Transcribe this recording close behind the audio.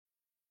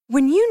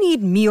When you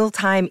need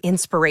mealtime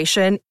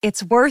inspiration,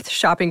 it's worth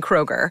shopping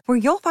Kroger, where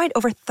you'll find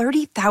over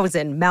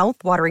 30,000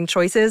 mouth-watering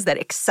choices that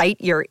excite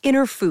your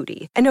inner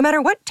foodie. And no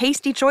matter what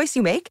tasty choice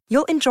you make,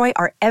 you'll enjoy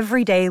our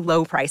everyday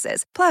low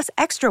prices, plus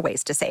extra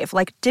ways to save,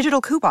 like digital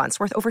coupons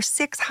worth over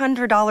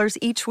 $600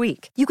 each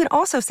week. You can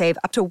also save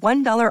up to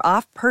 $1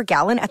 off per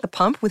gallon at the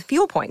pump with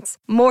fuel points.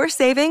 More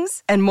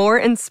savings and more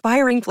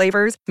inspiring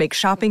flavors make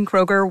shopping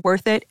Kroger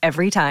worth it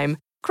every time.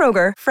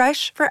 Kroger,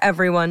 fresh for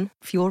everyone.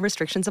 Fuel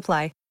restrictions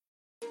apply.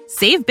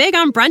 Save big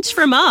on brunch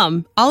for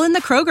mom, all in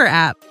the Kroger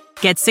app.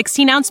 Get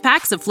 16-ounce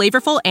packs of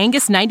flavorful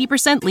Angus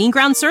 90% lean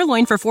ground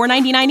sirloin for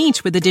 $4.99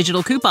 each with a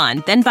digital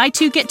coupon. Then buy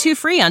 2, get 2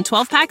 free on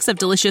 12 packs of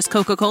delicious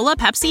Coca-Cola,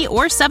 Pepsi,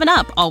 or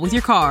 7-Up, all with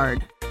your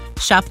card.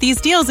 Shop these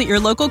deals at your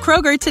local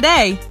Kroger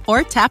today,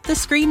 or tap the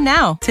screen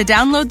now to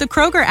download the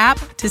Kroger app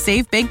to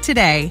save big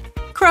today.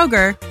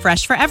 Kroger,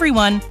 fresh for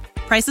everyone.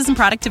 Prices and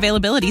product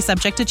availability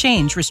subject to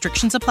change.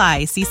 Restrictions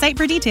apply. See site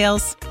for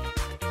details.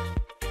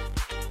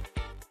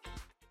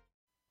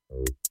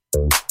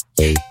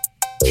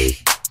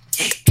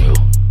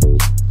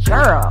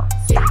 Girl,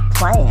 stop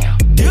playing.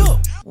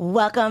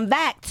 Welcome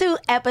back to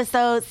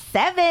episode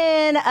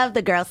 7 of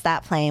the Girl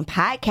Stop Playing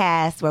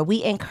podcast, where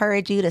we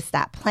encourage you to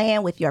stop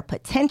playing with your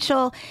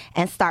potential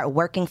and start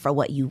working for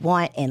what you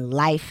want in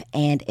life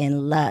and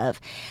in love.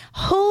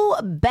 Who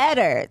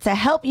better to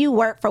help you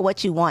work for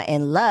what you want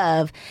in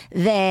love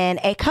than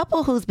a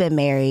couple who's been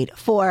married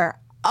for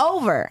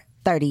over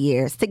 30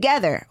 years,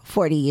 together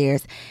 40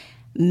 years,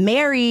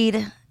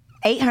 married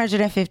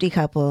 850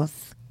 couples,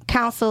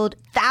 counseled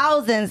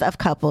thousands of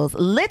couples,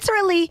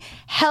 literally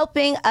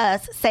helping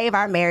us save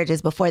our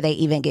marriages before they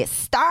even get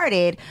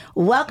started.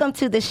 Welcome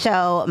to the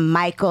show,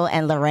 Michael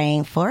and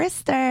Lorraine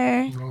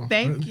Forrester.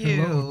 Thank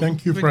you. Hello.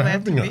 Thank you for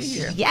having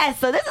us. Yes,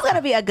 so this is going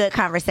to be a good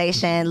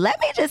conversation. Let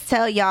me just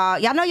tell y'all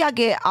know y'all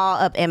get all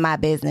up in my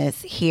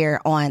business here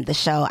on the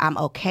show. I'm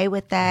okay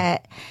with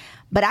that.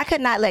 But I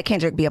could not let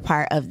Kendrick be a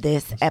part of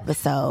this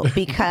episode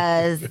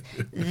because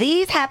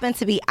these happen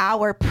to be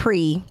our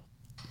pre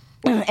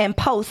and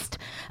post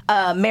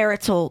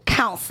marital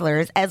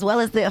counselors, as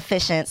well as the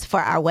officiants for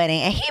our wedding.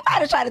 And he might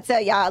have tried to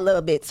tell y'all a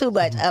little bit too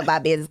much of my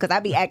business because I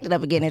be acting up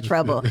and getting in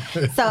trouble.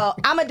 So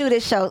I'm going to do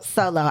this show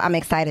solo. I'm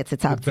excited to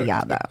talk to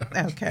y'all, though.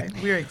 Okay,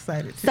 we're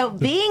excited too. So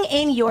being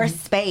in your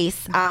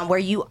space where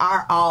you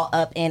are all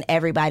up in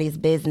everybody's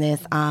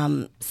business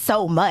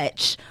so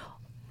much,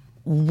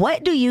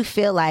 what do you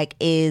feel like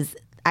is,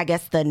 I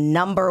guess, the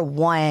number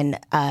one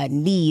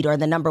need or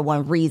the number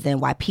one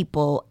reason why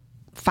people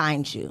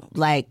find you?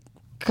 Like,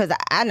 because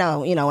I know,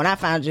 when I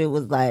found you, it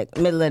was like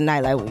middle of the night,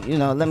 like,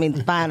 let me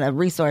find a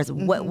resource.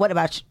 What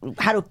about you?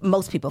 How do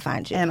most people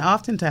find you? And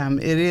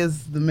oftentimes it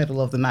is the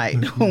middle of the night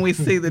when we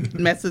see the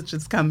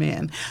messages come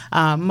in.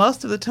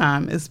 Most of the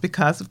time it's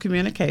because of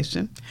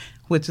communication,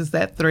 which is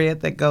that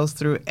thread that goes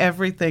through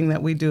everything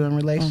that we do in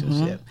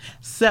relationship.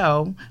 Mm-hmm.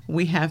 So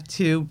we have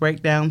to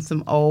break down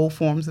some old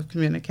forms of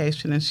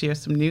communication and share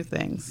some new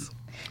things.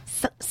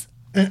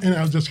 And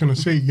I was just going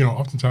to say,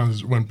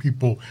 oftentimes when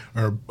people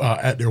are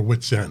at their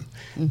wits' end,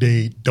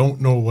 they don't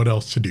know what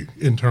else to do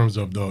in terms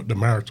of the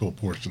marital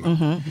portion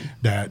of it.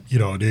 That,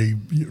 they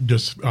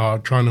just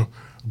trying to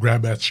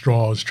grab at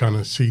straws, trying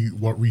to see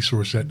what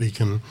resource that they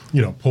can,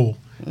 pull,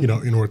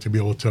 in order to be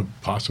able to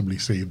possibly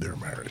save their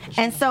marriage.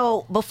 And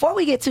so before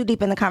we get too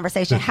deep in the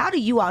conversation, how do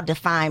you all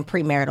define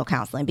premarital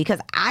counseling? Because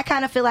I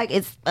kind of feel like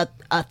it's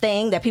a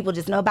thing that people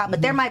just know about,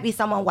 but there might be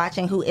someone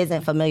watching who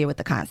isn't familiar with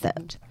the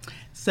concept.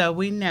 So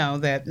we know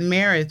that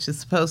marriage is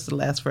supposed to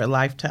last for a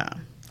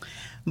lifetime,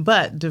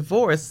 but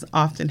divorce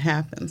often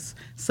happens.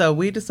 So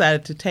we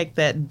decided to take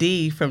that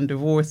D from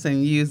divorce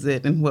and use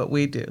it in what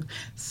we do.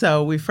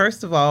 So we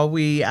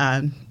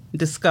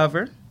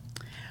discover,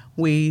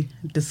 we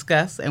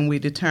discuss, and we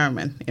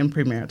determine in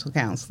premarital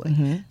counseling.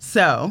 Mm-hmm.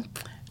 So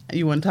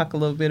you want to talk a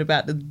little bit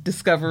about the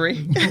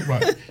discovery?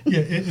 Right. Yeah,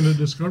 in the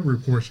discovery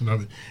portion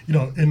of it,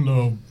 in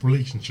the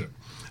relationship,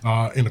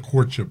 in the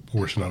courtship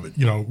portion of it,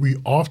 we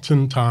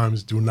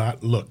oftentimes do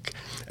not look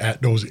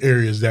at those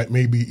areas that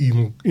maybe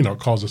even,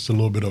 cause us a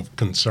little bit of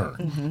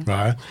concern,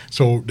 right?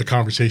 So the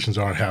conversations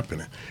aren't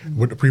happening.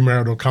 With the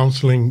premarital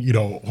counseling,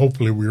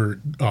 hopefully we're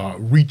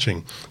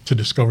reaching to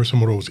discover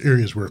some of those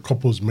areas where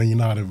couples may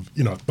not have,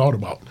 thought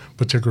about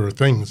particular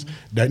things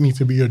that need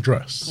to be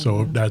addressed.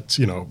 So that's,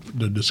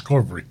 the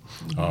discovery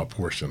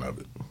portion of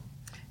it.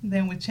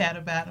 Then we chat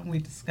about it and we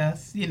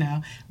discuss,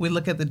 we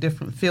look at the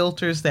different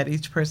filters that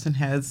each person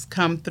has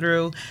come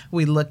through.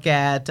 We look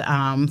at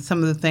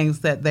some of the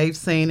things that they've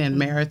seen in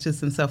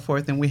marriages and so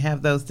forth, and we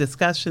have those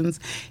discussions,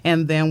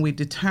 and then we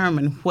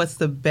determine what's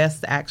the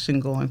best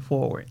action going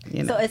forward.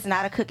 So it's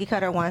not a cookie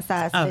cutter, one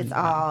size fits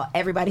all.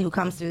 Everybody who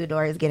comes through the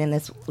door is getting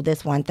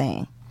this one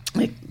thing.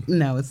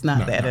 No, it's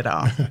not that at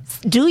all.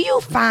 Do you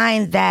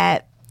find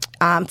that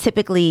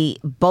typically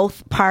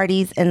both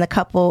parties in the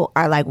couple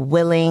are like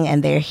willing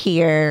and they're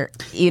here,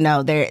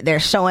 they're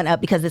showing up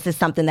because this is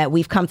something that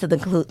we've come to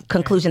the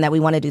conclusion that we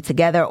want to do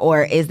together?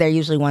 Or is there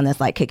usually one that's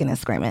like kicking and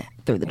screaming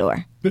through the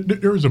door?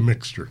 There is a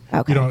mixture.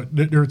 Okay.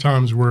 There are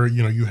times where,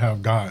 you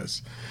have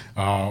guys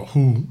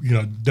who,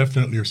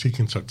 definitely are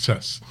seeking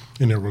success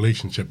in their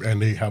relationship,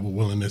 and they have a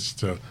willingness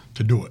to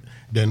do it.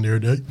 Then there are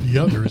the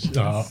others.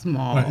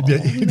 Small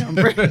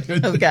number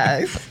of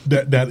guys.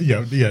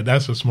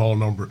 That's a small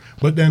number.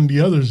 But then the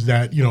others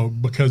that,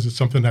 because it's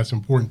something that's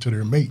important to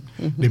their mate,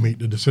 they make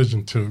the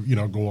decision to,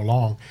 go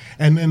along.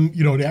 And then,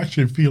 they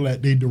actually feel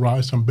that they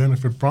derive some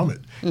benefit from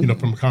it,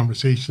 from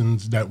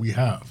conversations that we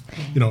have,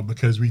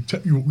 because we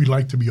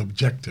like to be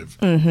objective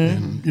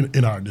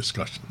in our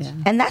discussions. Yeah.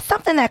 And that's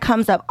something that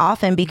comes up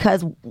often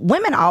because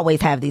women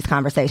always have these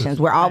conversations.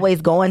 We're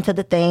always going to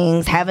the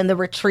things, having the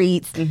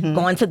retreats,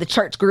 going to the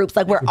church groups.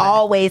 Like, we're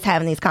always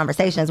having these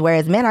conversations,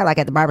 whereas men are like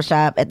at the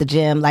barbershop, at the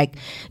gym, like,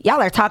 y'all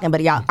are talking,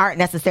 but y'all aren't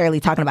necessarily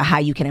talking about how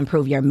you can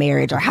improve your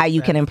marriage or how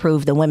you can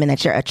improve the women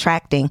that you're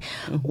attracting.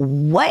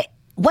 What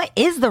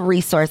is the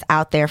resource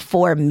out there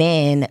for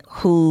men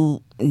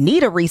who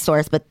need a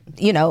resource, but,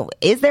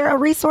 is there a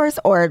resource,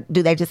 or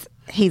do they just,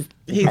 he's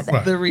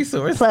the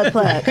resource. Plug.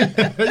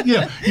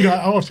 Yeah.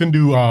 I often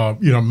do,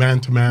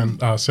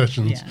 man-to-man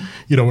sessions,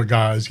 with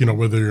guys,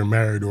 whether you're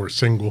married or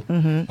single,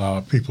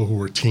 people who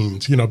are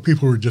teens,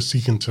 people who are just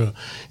seeking to,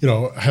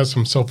 have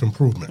some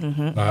self-improvement.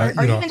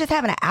 Or even just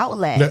having an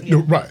outlet.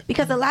 Right.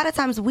 Because a lot of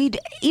times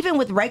even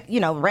with,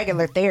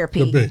 regular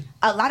therapy,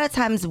 a lot of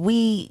times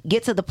we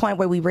get to the point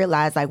where we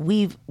realize, like,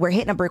 we're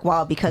hitting a brick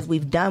wall because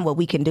we've done what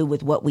we can do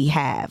with what we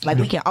have. Like,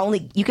 you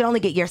can only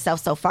get yourself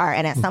so far.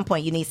 And at some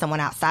point you need someone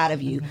outside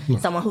of you,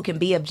 someone who can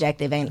be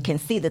objective and can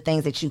see the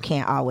things that you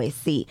can't always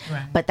see.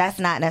 Right. But that's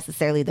not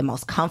necessarily the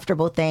most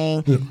comfortable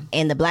thing. Yeah.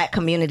 In the Black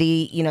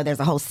community, there's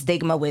a whole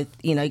stigma with,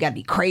 you got to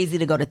be crazy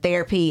to go to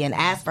therapy and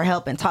ask for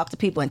help and talk to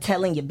people and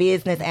telling your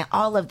business and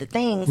all of the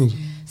things.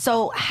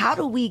 So how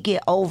do we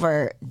get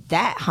over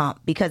that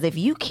hump? Because if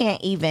you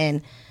can't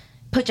even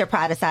put your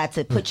pride aside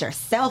to put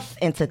yourself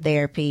into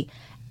therapy,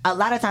 a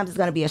lot of times it's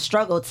going to be a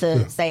struggle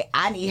to say,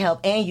 I need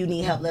help and you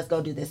need help. Let's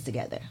go do this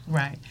together.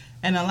 Right.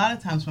 And a lot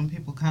of times when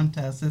people come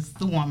to us, it's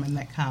the woman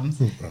that comes,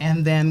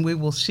 and then we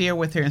will share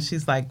with her, and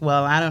she's like,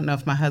 well, I don't know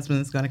if my husband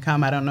is going to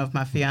come. I don't know if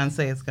my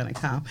fiance is going to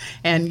come.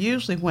 And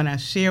usually when I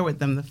share with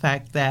them the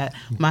fact that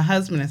my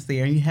husband is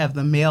there, and you have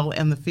the male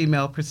and the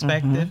female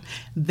perspective,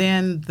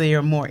 then they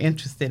are more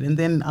interested. And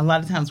then a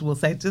lot of times we'll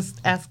say, just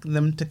ask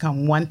them to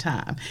come one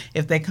time.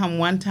 If they come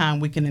one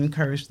time, we can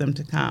encourage them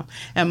to come.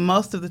 And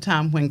most of the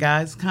time when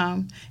guys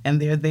come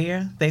and they're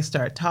there, they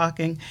start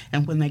talking,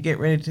 and when they get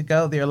ready to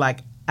go, they're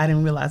like, I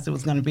didn't realize it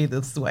was going to be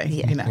this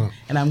way,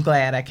 and I'm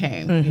glad I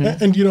came.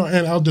 And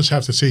and I'll just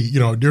have to say,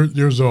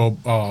 there's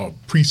a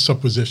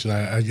presupposition,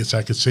 I guess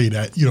I could say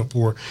that,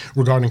 for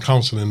regarding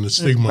counseling, the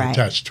stigma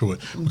attached to it.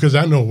 Because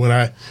I know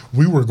when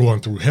we were going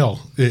through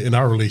hell in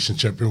our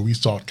relationship and we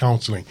sought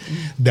counseling,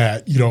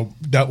 that,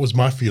 that was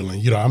my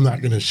feeling. I'm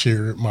not going to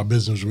share my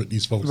business with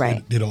these folks.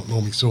 Right. They don't know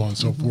me, so on and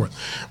so forth.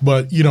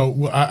 But,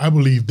 I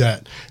believe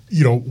that,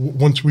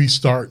 once we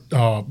start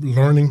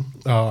learning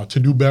to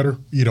do better,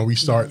 we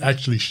start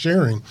actually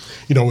sharing,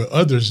 with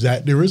others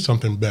that there is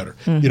something better.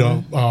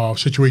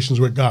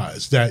 Situations with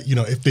guys that,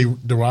 if they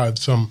derive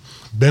some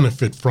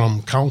benefit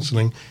from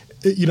counseling,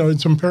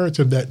 it's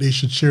imperative that they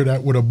should share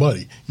that with a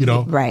buddy,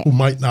 who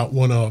might not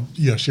want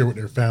to, share with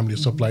their family or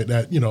stuff like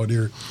that,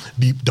 their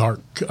deep,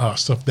 dark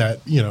stuff that,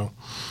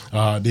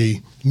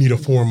 they need a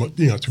form of,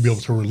 to be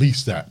able to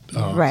release that.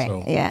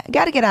 Yeah.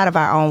 Got to get out of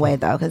our own way,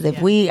 though, because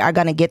if we are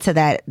going to get to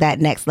that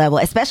next level,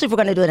 especially if we're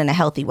going to do it in a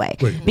healthy way,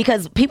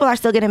 because people are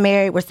still getting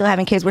married, we're still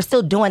having kids, we're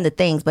still doing the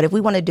things, but if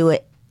we want to do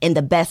it in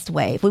the best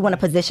way, if we want to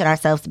position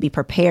ourselves to be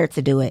prepared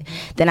to do it,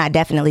 then I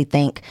definitely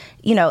think,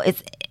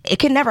 it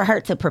can never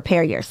hurt to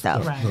prepare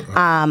yourself.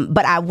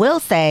 But I will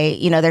say,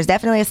 there's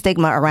definitely a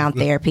stigma around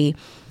therapy.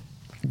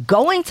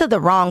 Going to the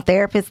wrong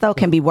therapist, though,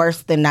 can be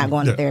worse than not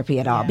going to therapy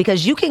at all,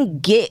 because you can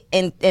get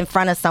in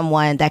front of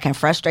someone that can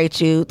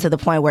frustrate you to the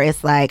point where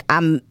it's like,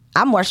 I'm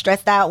more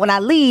stressed out when I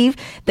leave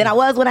than I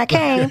was when I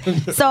came.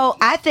 So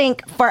I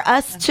think for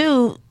us,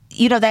 too,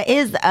 there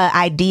is an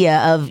idea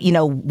of,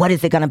 what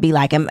is it going to be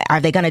like? Are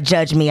they going to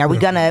judge me?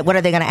 What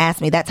are they going to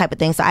ask me? That type of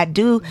thing. So I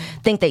do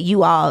think that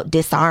you all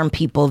disarm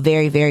people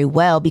very, very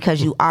well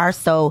because you are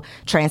so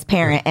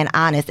transparent and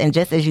honest. And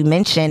just as you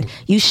mentioned,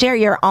 you share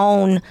your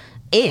own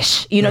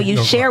ish.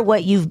 You share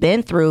what you've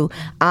been through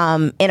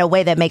in a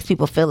way that makes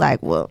people feel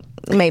like, well,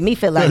 it made me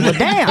feel like, well,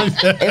 damn,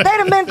 if they'd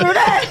have been through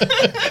that.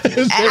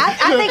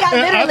 I think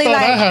I literally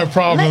I had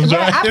problems.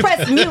 I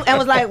pressed mute and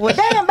was like, well,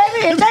 damn,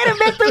 baby, if they'd have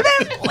been through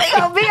this, we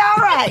gonna be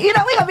all right. We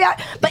gonna be all right.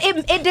 But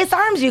it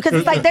disarms you because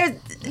it's like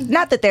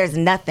not that there's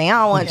nothing.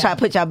 I don't want to try to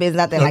put y'all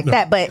business out there like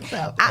that. But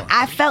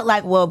I felt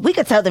like, well, we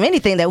could tell them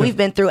anything that we've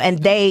been through, and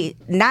they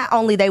not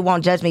only they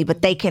won't judge me,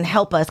 but they can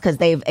help us because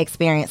they've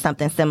experienced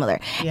something similar.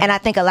 Yeah. And I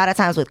think a lot of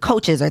times with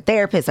coaches or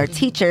therapists or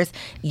teachers,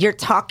 you're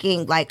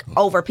talking like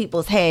over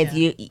people's heads.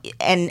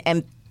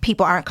 And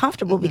people aren't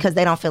comfortable because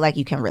they don't feel like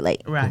you can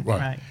relate.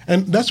 Right.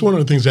 And that's one of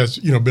the things that's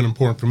been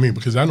important for me,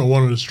 because I know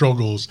one of the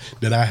struggles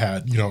that I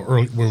had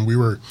early when we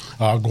were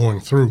going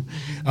through,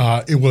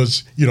 it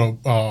was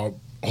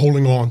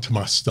holding on to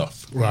my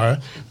stuff, right?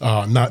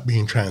 Not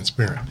being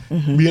transparent,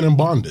 being in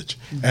bondage.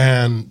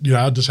 And,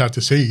 I just have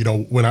to say,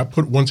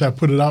 once I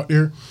put it out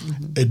there,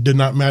 it did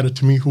not matter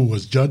to me who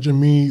was judging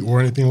me or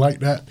anything like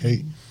that.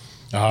 Hey,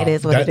 it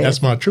is what it is.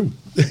 That's my truth.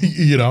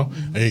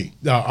 Hey,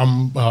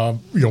 I'm,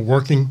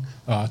 working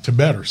to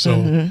better.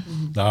 So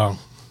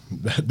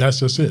that's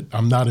just it.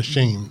 I'm not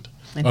ashamed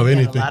of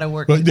anything. A lot of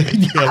work. So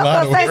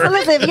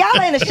listen, if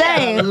y'all ain't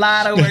ashamed, a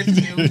lot of work to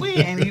do. We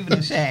ain't even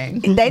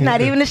ashamed. They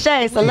not even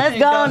ashamed. So let's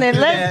go on and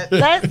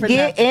let's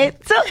get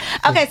into.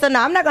 Okay, so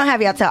no, I'm not gonna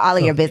have y'all tell all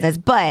of your business,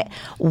 but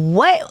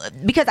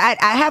because I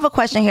have a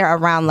question here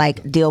around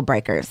like deal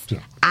breakers.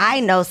 Sure.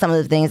 I know some of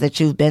the things that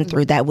you've been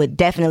through that would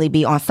definitely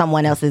be on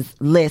someone else's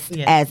list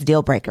as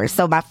deal breakers.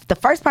 So the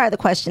first part of the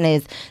question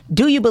is,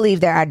 do you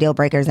believe there are deal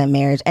breakers in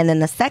marriage? And then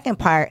the second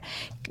part,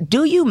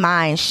 do you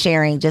mind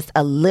sharing just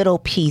a little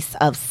piece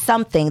of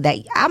something that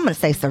I'm going to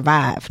say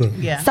survived?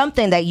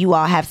 Something that you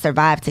all have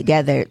survived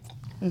together?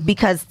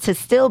 Because to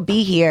still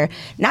be here,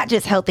 not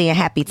just healthy and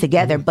happy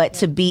together, but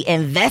to be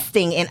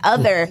investing in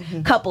other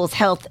couples'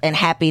 health and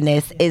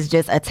happiness is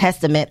just a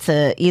testament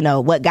to,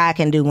 what God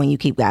can do when you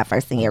keep God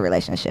first in your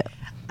relationship.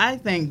 I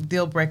think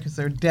deal breakers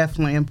are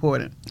definitely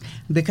important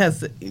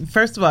because,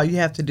 first of all, you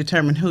have to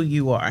determine who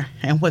you are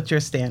and what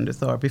your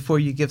standards are before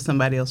you give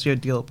somebody else your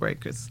deal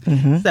breakers.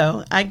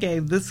 So I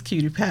gave this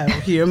cutie pie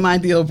here my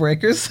deal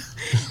breakers,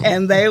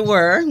 and they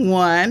were,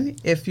 1,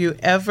 if you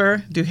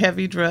ever do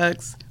heavy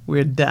drugs,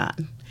 we're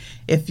done.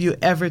 If you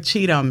ever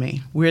cheat on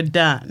me, we're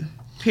done.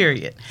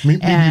 Period. Maybe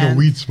the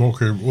weed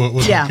smoker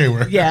was okay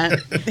with. Yeah,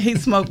 he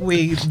smoked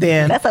weed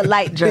then. That's a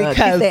light drug.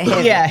 Because,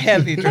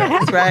 heavy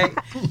drugs, right?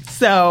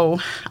 So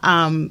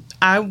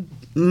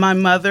my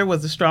mother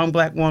was a strong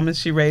black woman.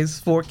 She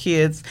raised 4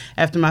 kids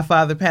after my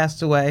father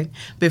passed away.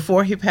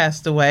 Before he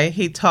passed away,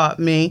 he taught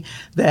me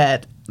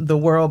that the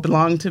world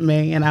belonged to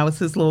me and I was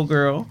his little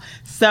girl.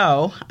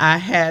 So I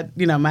had,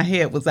 my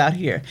head was out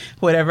here.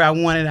 Whatever I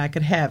wanted, I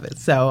could have it.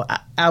 So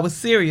I was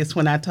serious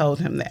when I told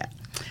him that.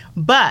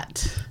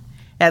 But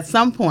at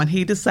some point,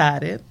 he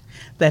decided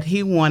that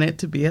he wanted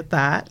to be a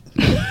thot.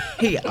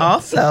 He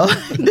also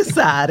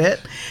decided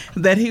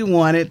that he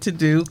wanted to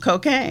do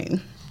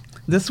cocaine.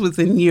 This was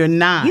in year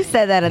 9. You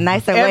said that a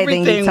nicer way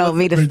than you told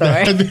me the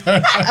story.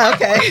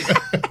 Okay.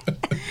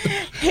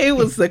 He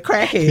was the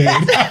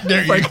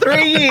crackhead for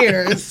 3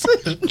 years.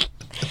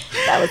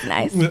 That was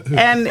nice.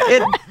 And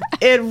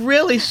it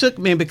really shook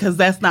me because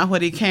that's not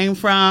what he came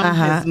from.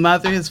 His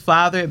mother, his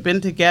father had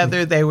been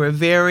together. They were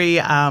very,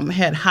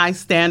 had high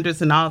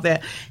standards and all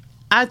that.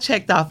 I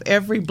checked off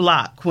every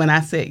block when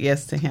I said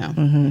yes to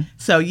him.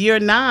 So year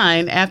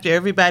 9, after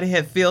everybody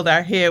had filled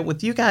our head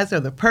with, you guys are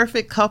the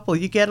perfect couple.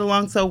 You get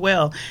along so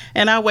well.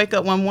 And I wake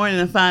up one morning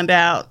and find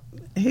out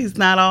he's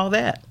not all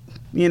that.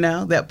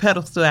 That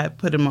pedestal I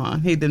put him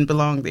on, he didn't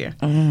belong there.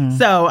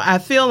 So I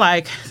feel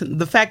like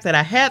the fact that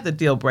I had the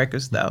deal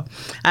breakers, though,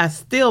 I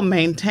still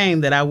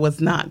maintained that I was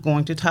not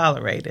going to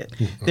tolerate it.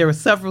 There were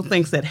several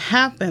things that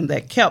happened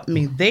that kept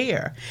me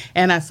there,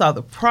 and I saw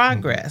the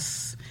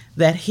progress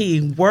that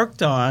he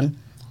worked on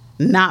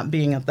not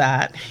being a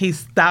thot. He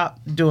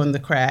stopped doing the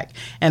crack,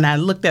 and I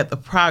looked at the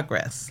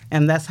progress,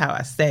 and that's how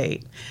I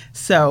stayed.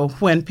 So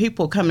when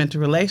people come into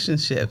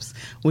relationships,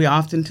 we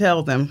often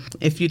tell them,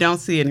 if you don't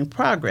see any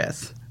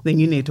progress, then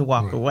you need to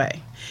walk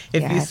away.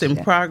 If you see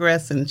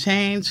progress and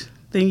change,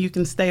 then you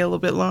can stay a little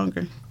bit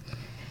longer.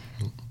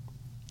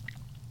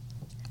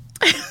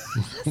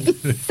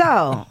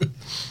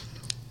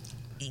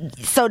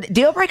 So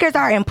deal breakers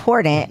are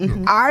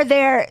important. Are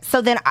there,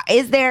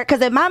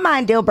 because in my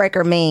mind, deal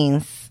breaker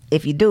means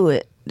if you do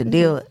it, the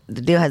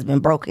deal has been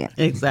broken.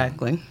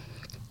 Exactly.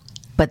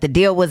 But the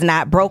deal was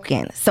not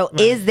broken. So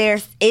is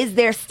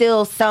there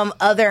still some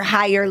other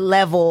higher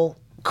level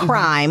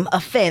crime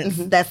offense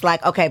that's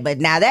like, okay, but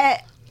now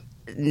that,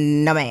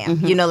 no ma'am,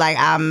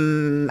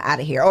 I'm out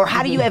of here? Or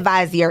how do you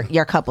advise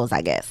your couples,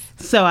 I guess?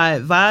 So I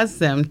advise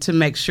them to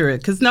make sure,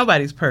 because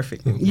nobody's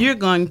perfect. You're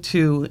going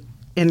to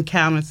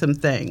encounter some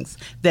things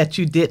that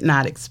you did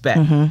not expect.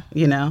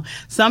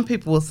 Some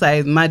people will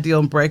say my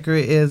deal breaker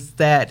is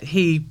that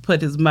he put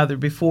his mother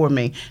before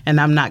me and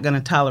I'm not going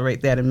to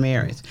tolerate that in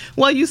marriage.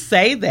 Well, you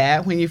say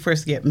that when you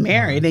first get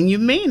married and you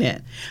mean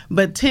it,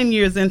 but 10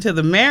 years into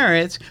the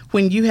marriage,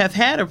 when you have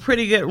had a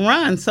pretty good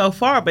run so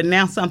far but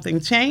now something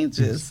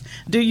changes,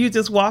 do you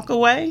just walk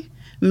away?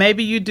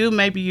 Maybe you do,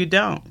 maybe you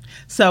don't.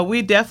 So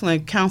we definitely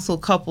counsel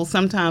couples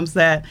sometimes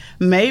that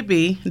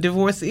maybe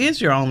divorce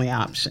is your only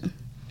option.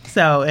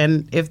 So,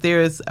 and if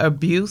there's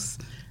abuse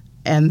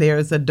and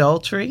there's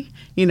adultery,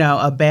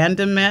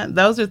 abandonment,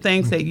 those are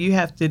things that you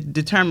have to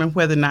determine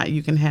whether or not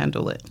you can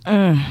handle it.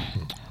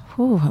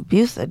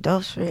 Abuse,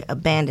 adultery,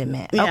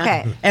 abandonment. Yeah.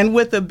 Okay. And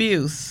with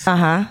abuse,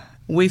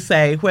 we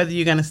say whether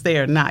you're going to stay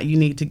or not, you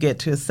need to get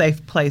to a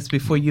safe place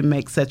before you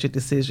make such a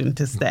decision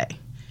to stay.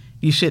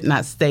 You should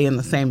not stay in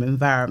the same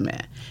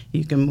environment.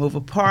 You can move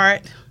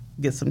apart,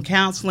 get some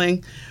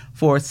counseling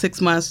for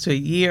 6 months to a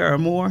year or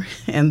more,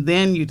 and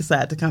then you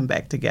decide to come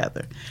back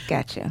together.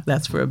 Gotcha.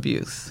 That's for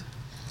abuse.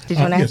 Did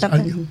you want to add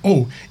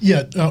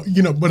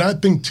something? But I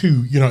think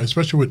too,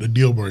 especially with the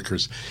deal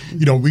breakers,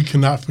 we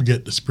cannot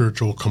forget the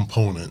spiritual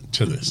component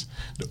to this.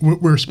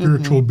 We're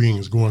spiritual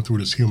beings going through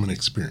this human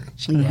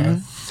experience,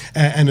 right?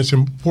 And it's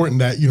important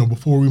that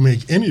before we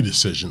make any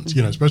decisions,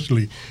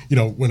 especially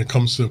when it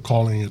comes to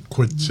calling it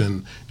quits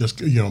and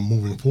just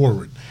moving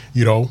forward,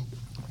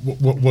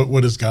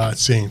 what is God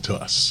saying to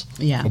us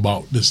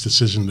about this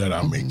decision that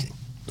I'm making?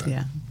 Right?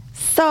 Yeah.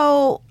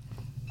 So,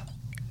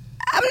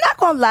 I'm not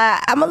going to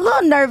lie. I'm a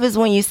little nervous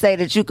when you say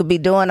that you could be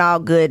doing all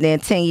good and then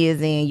 10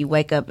 years in, you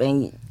wake up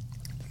and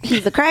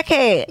he's a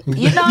crackhead.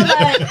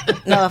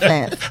 No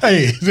offense.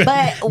 Hey,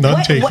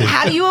 but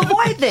how do you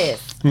avoid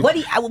this?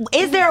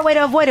 Is there a way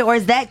to avoid it, or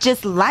is that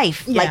just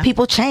life? Yeah. Like,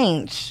 people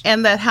change.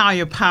 And that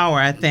higher power,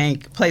 I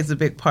think, plays a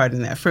big part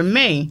in that. For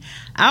me,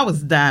 I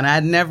was done.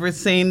 I'd never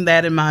seen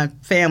that in my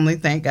family,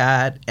 thank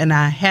God, and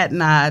I had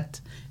not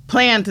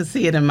planned to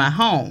see it in my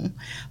home.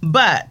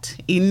 But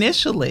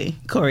initially,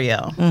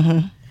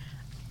 Coriel,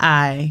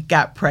 I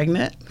got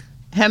pregnant.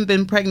 Haven't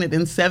been pregnant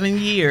in 7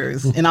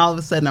 years, and all of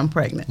a sudden I'm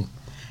pregnant.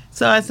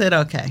 So I said,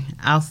 okay,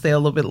 I'll stay a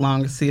little bit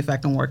longer, see if I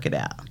can work it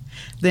out.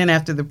 Then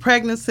after the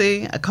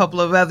pregnancy, a couple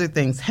of other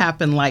things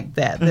happened like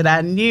that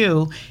I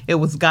knew it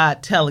was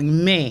God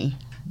telling me,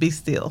 be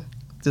still.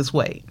 Just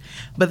wait.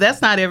 But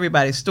that's not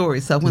everybody's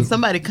story. So when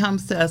somebody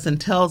comes to us and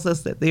tells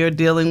us that they're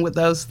dealing with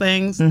those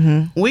things,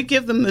 we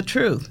give them the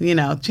truth.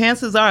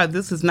 Chances are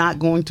this is not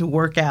going to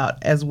work out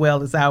as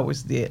well as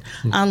ours did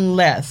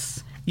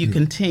unless you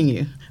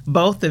continue.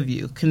 Both of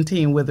you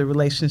continue with a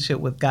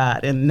relationship with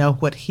God and know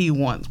what He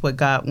wants, what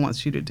God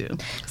wants you to do.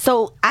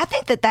 So I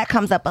think that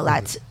comes up a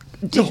lot.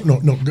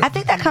 No. I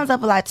think that comes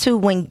up a lot too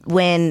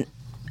when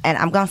and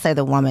I'm going to say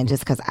the woman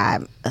just because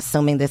I'm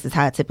assuming this is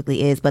how it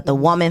typically is, but the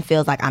woman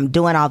feels like I'm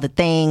doing all the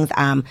things,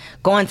 I'm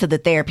going to the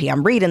therapy,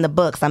 I'm reading the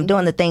books, I'm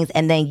doing the things,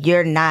 and then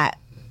you're not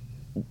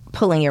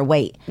pulling your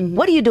weight.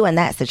 What do you do in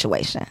that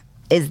situation?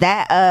 Is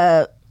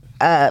that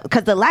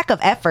because the lack of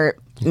effort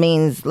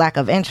means lack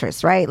of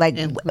interest, right? Like,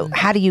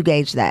 how do you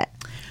gauge that?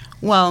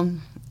 Well,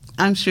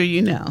 I'm sure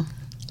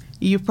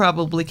you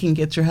probably can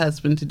get your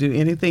husband to do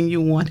anything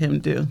you want him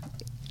to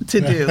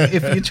do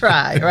if you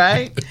try,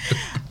 right?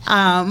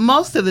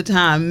 Most of the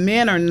time,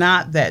 men are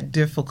not that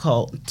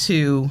difficult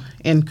to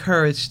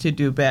encourage to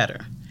do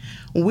better.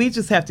 We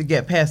just have to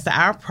get past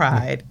our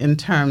pride in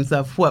terms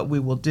of what we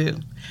will do.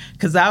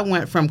 Because I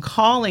went from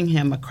calling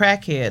him a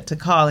crackhead to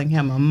calling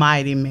him a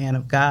mighty man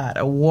of God,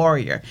 a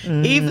warrior,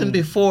 even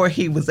before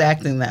he was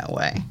acting that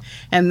way.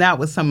 And that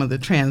was some of the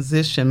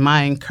transition,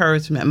 my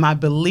encouragement, my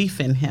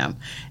belief in him.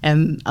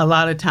 And a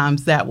lot of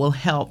times that will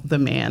help the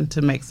man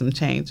to make some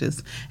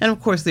changes. And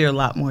of course, there are a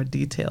lot more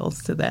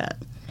details to that.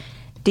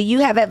 Do you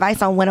have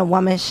advice on when a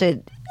woman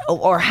should,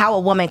 or how a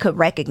woman could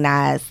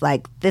recognize,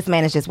 like, this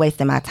man is just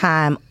wasting my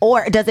time?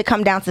 Or does it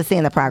come down to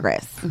seeing the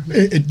progress?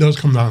 It does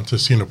come down to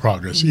seeing the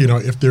progress.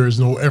 If there is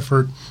no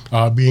effort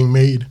being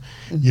made,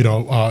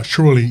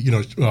 surely,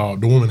 the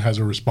woman has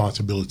a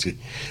responsibility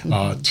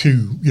to,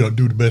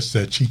 do the best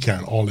that she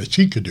can, all that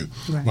she could do.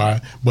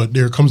 Right? But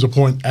there comes a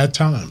point at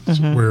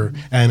times where,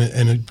 and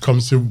it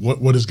comes to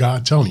what is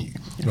God telling you?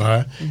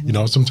 Right?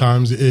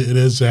 Sometimes it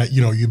is that,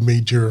 you've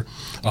made your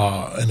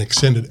an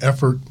extended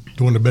effort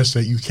doing the best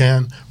that you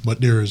can,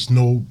 but there is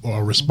no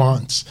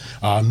response,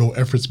 no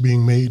efforts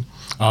being made.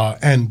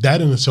 And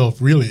that in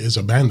itself really is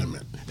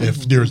abandonment.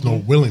 If there's no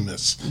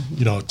willingness,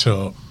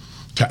 to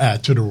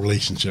add to the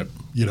relationship,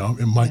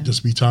 it might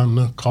just be time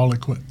to call it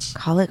quits.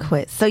 Call it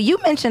quits. So you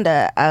mentioned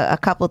a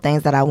couple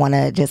things that I want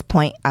to just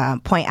point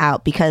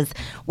out, because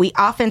we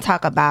often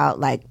talk about,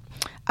 like,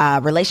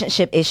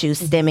 relationship issues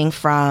stemming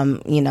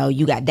from,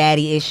 you got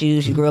daddy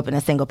issues, you grew up in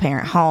a single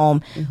parent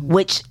home,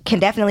 which can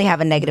definitely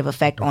have a negative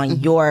effect on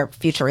your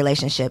future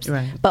relationships.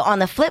 Right. But on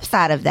the flip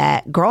side of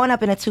that, growing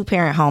up in a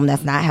 2-parent home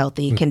that's not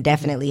healthy can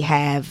definitely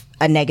have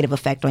a negative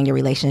effect on your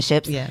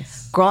relationships.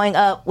 Yes. Growing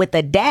up with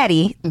a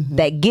daddy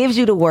that gives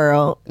you the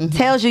world,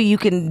 tells you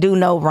can do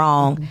no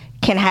wrong,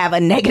 can have a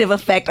negative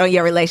effect on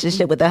your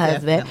relationship with a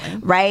husband,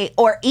 right?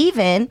 Or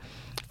even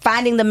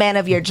finding the man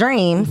of your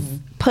dreams,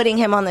 putting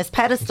him on this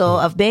pedestal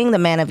of being the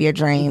man of your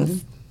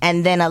dreams,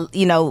 and then,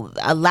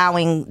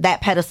 allowing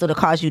that pedestal to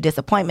cause you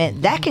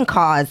disappointment, that can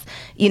cause,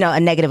 a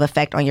negative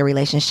effect on your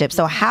relationship.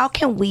 So how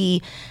can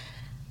we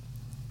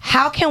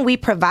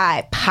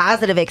provide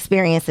positive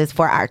experiences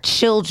for our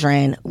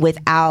children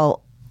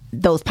without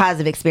those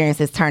positive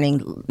experiences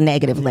turning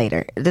negative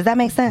later? Does that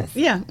make sense?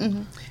 Yeah.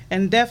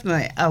 And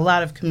definitely a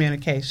lot of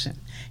communication.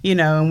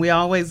 And we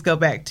always go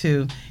back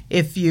to,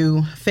 if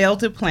you fail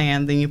to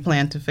plan, then you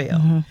plan to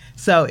fail.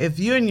 So if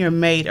you and your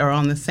mate are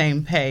on the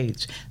same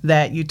page,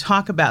 that you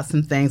talk about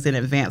some things in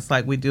advance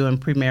like we do in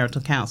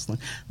premarital counseling.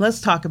 Let's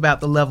talk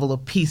about the level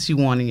of peace you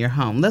want in your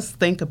home. Let's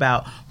think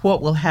about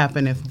what will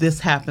happen if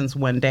this happens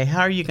one day.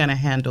 How are you going to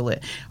handle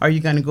it? Are you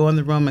going to go in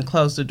the room and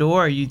close the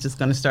door, or are you just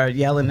going to start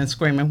yelling and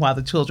screaming while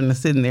the children are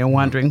sitting there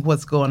wondering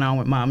what's going on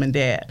with mom and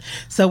dad?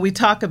 So we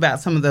talk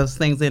about some of those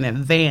things in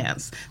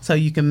advance so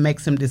you can make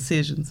some decisions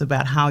decisions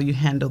about how you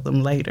handle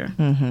them later.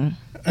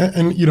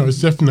 And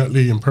it's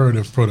definitely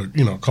imperative for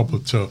the couple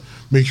to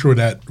make sure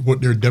that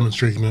what they're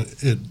demonstrating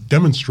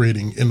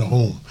in the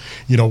home,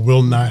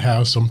 will not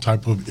have some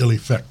type of ill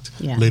effect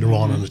later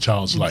on in the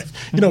child's life.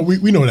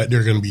 We know that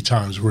there are going to be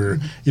times where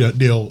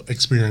they'll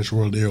experience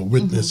or they'll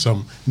witness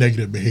some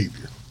negative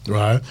behavior,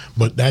 right?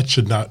 But that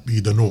should not be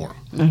the norm,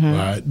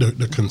 right?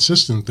 The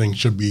consistent thing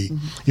should be,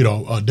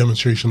 a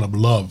demonstration of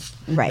love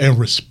and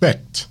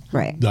respect,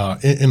 right,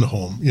 in the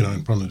home,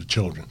 in front of the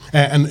children,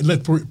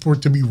 and for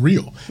it to be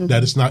real.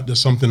 That it's not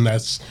just something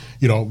that's,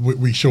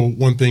 we show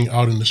one thing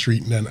out in the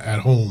street and then at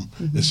home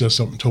it's just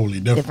something totally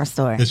different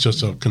story. It's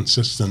just a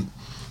consistent,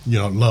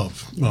 love,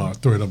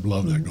 thread of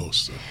love that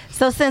goes through.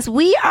 So since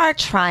we are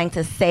trying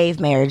to save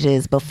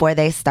marriages before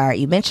they start,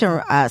 you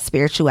mentioned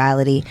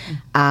spirituality.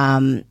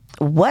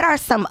 What are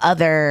some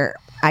other,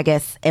 I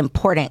guess,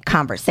 important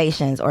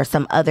conversations or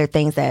some other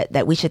things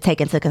that we should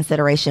take into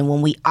consideration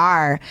when we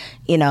are,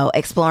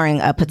 exploring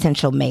a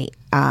potential mate?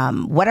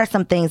 What are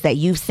some things that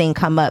you've seen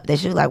come up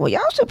that you're like, well,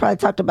 y'all should probably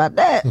talked about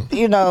that,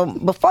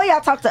 before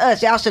y'all talk to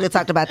us, y'all should have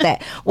talked about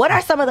that. What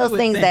are some of those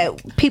things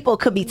that people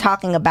could be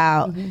talking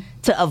about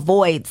to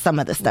avoid some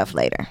of the stuff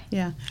later?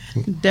 Yeah,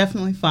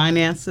 definitely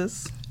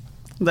finances.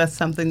 That's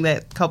something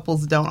that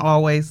couples don't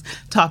always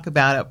talk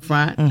about up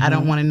front. I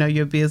don't want to know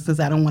your business.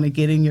 I don't want to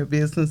get in your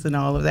business and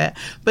all of that.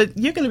 But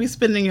you're going to be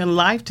spending your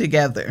life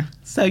together.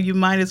 So you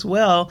might as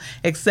well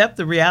accept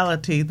the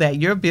reality that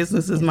your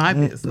business is my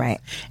business. Right.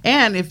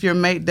 And if your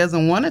mate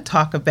doesn't want to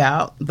talk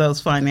about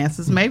those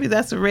finances, maybe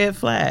that's a red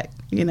flag,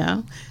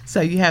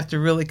 So you have to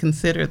really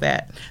consider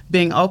that.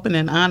 Being open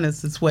and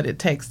honest is what it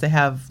takes to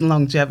have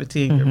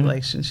longevity in your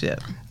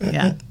relationship.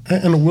 Yeah.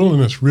 And a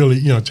willingness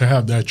really, to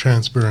have that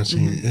transparency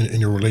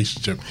in your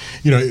relationship.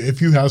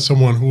 If you have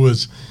someone who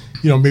is,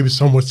 maybe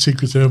somewhat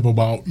secretive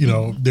about,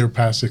 their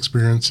past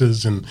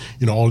experiences and,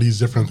 all these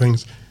different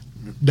things,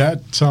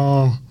 that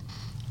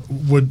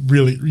would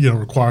really,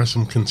 require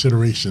some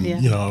consideration.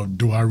 Yeah.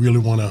 Do I really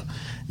want to,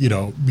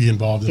 be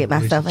involved in a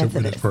relationship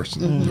with this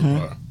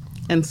person?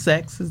 And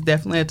sex is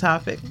definitely a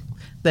topic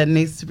that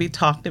needs to be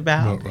talked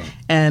about. Right.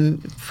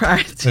 And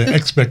prior to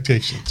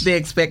expectations. The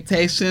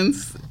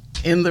expectations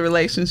in the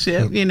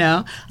relationship,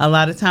 a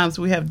lot of times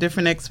we have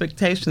different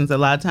expectations. A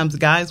lot of times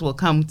guys will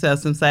come to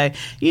us and say,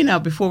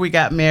 before we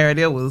got married,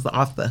 it was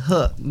off the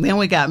hook. Then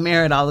we got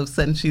married, all of a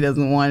sudden she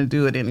doesn't want to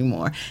do it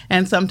anymore.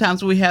 And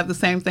sometimes we have the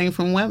same thing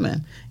from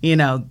women.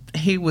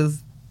 He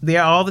was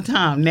there all the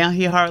time. Now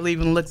he hardly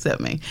even looks at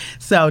me.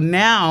 So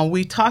now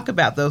we talk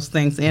about those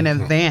things in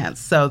advance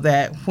so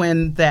that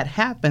when that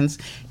happens,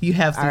 you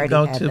have some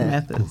go-to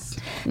methods.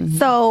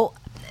 So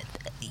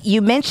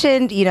you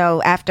mentioned,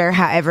 after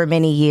however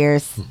many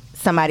years,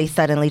 somebody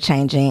suddenly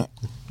changing.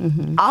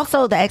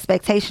 Also the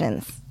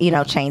expectations,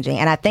 changing.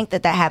 And I think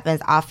that happens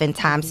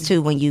oftentimes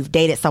too when you've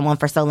dated someone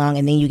for so long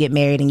and then you get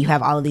married and you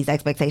have all of these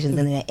expectations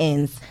and then it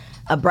ends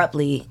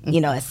abruptly,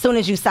 as soon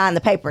as you sign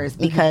the papers,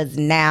 because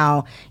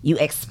now you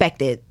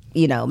expected,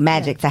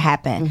 magic to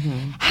happen.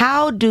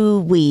 How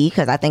do we,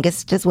 because I think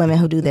it's just women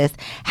who do this,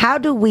 how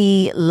do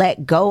we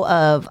let go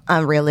of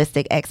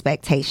unrealistic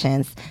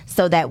expectations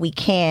so that we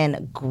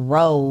can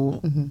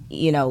grow,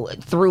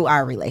 through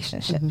our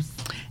relationships?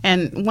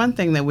 And one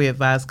thing that we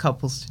advise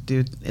couples to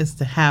do is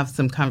to have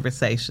some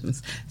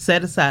conversations.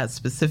 Set aside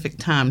specific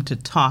time to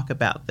talk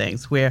about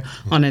things where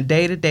on a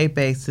day-to-day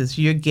basis,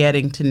 you're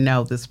getting to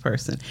know this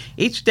person.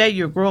 Each day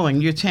you're growing,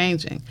 you're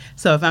changing.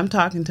 So if I'm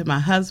talking to my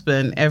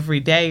husband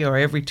every day or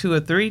every 2 or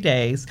 3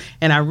 days,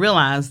 and I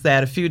realize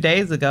that a few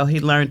days ago he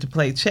learned to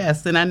play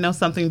chess, then I know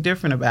something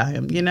different about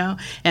him,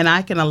 and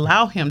I can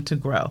allow him to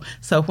grow.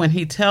 So when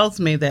he tells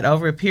me that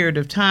over a period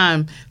of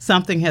time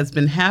something has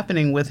been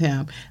happening with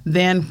him,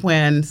 then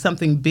when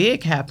something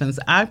big happens,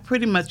 I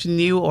pretty much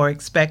knew or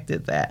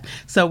expected that.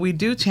 So we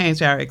do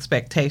change our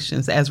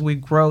expectations as we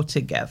grow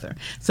together.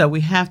 So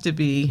we have to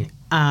be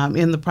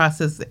in the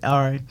process,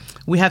 or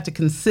we have to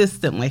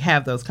consistently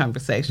have those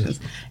conversations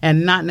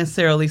and not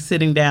necessarily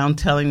sitting down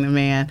telling the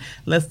man,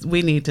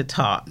 we need to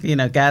talk.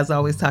 Guys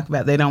always talk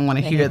about they don't want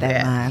to hear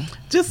that.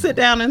 Just sit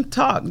down and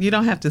talk. You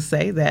don't have to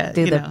say that.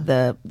 Do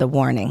the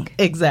warning.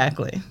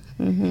 Exactly.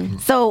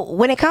 So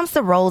when it comes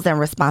to roles and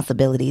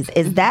responsibilities,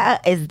 is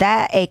that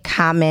a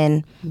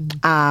common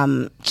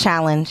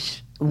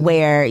challenge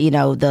where,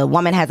 the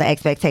woman has an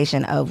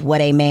expectation of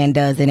what a man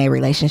does in a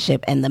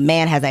relationship and the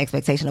man has an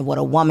expectation of what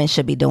a woman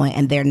should be doing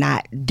and they're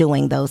not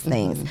doing those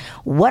things?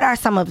 What are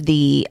some of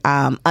the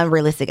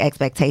unrealistic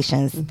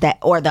expectations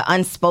or the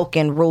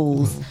unspoken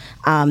rules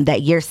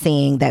that you're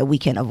seeing that we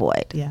can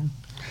avoid? Yeah.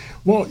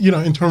 Well,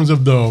 in terms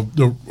of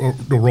the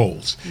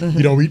roles,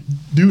 we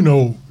do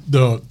know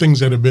the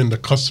things that have been the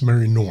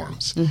customary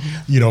norms,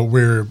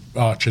 where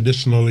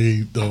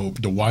traditionally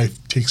the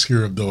wife takes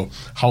care of the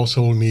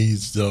household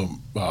needs, the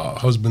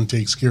husband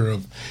takes care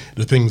of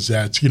the things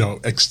that's,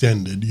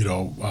 extended,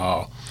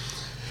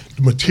 the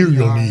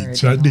material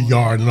needs, the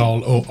yard and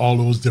all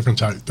those different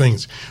type of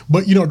things.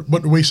 But,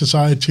 but the way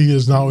society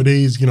is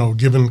nowadays,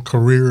 given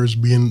careers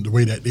being the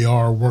way that they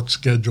are, work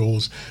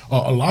schedules,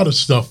 a lot of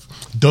stuff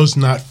does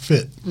not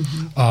fit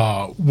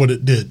what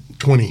it did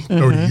 20,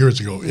 30 years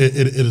ago. It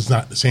is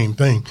not the same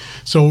thing.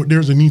 So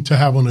there's a need to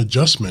have an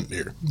adjustment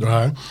there,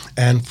 right?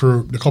 And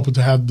for the couple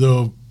to have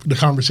the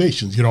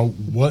conversations,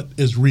 what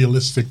is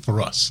realistic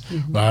for us,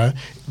 right?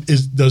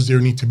 Does there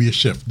need to be a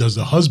shift? Does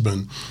the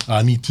husband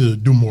need to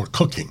do more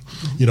cooking?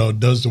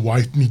 Does the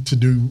wife need to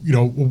do,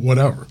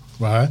 whatever,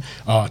 right?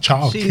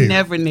 Child care. She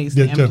never needs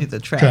to empty the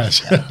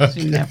trash.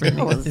 She never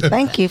needs to.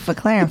 Thank you for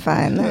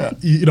clarifying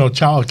that.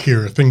 Child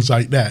care, things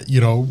like that,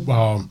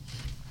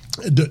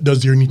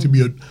 does there need to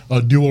be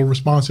a dual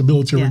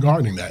responsibility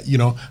regarding that?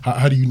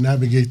 How do you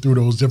navigate through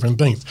those different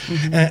things?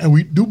 And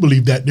we do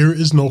believe that there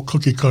is no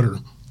cookie cutter,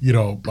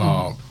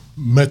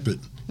 method,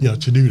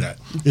 to do that.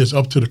 It's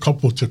up to the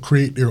couple to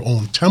create their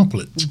own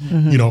template,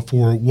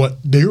 for what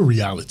their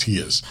reality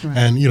is,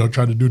 and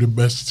try to do the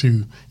best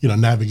to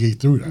navigate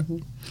through that.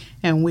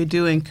 And we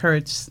do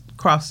encourage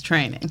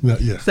cross-training.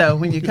 Yeah. So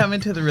when you come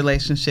into the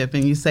relationship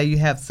and you say you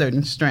have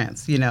certain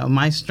strengths,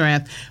 my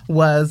strength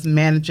was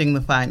managing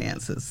the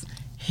finances.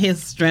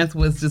 His strength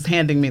was just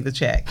handing me the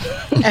check.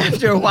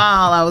 After a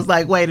while, I was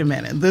like, wait a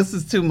minute, this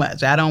is too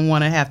much. I don't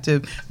want to have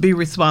to be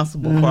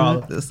responsible for all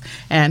of this.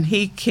 And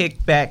he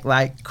kicked back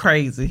like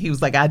crazy. He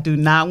was like, I do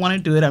not want to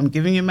do it. I'm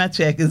giving you my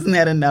check. Isn't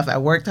that enough? I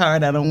worked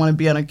hard. I don't want to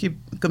be on a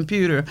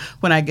computer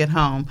when I get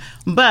home.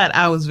 But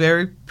I was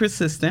very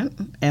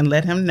persistent and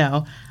let him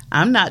know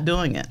I'm not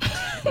doing it.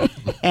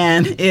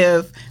 And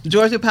if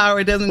Georgia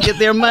Power doesn't get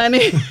their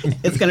money,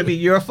 it's going to be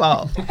your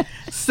fault.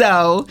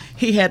 So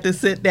he had to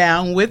sit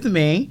down with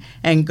me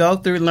and go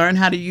through, learn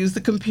how to use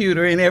the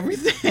computer and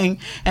everything,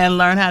 and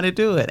learn how to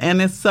do it.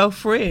 And it's so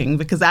freeing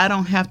because I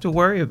don't have to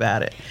worry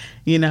about it,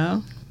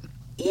 As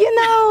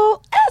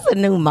a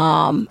new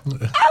mom,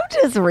 I'm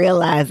just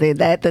realizing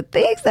that the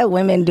things that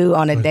women do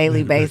on a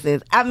daily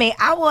basis,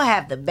 I will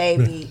have the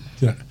baby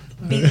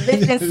be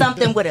lifting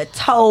something with a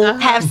toe,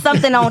 have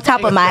something on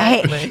top of my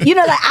head,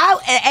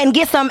 and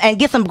get some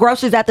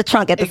groceries out the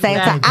trunk at the same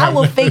time. I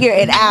will figure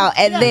it out,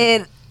 and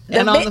then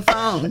on the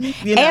phone,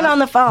 and on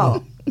the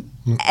phone.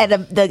 And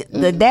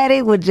the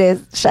daddy would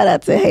just shout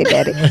out to, hey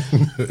daddy.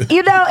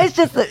 It's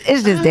just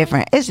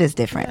different. It's just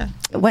different.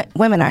 Yeah.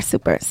 Women are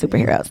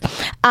superheroes.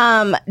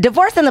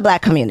 Divorce in the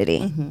Black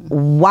community.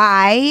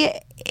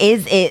 Why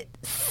is it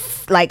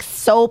like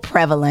so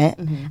prevalent?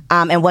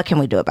 And what can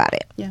we do about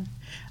it? Yeah,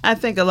 I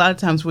think a lot of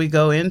times we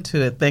go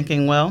into it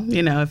thinking, well,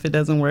 if it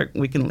doesn't work,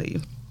 we can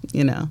leave.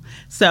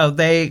 So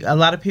a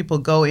lot of people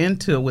go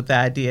into it with the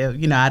idea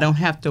of, I don't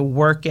have to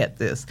work at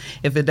this.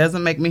 If it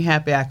doesn't make me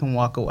happy, I can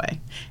walk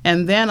away.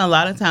 And then a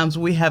lot of times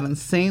we haven't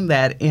seen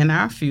that in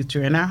our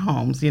future, in our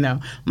homes.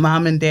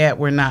 Mom and dad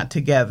were not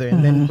together,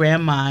 and then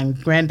grandma and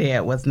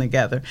granddad wasn't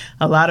together.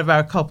 A lot of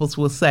our couples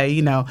will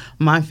say,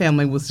 my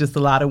family was just a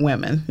lot of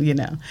women,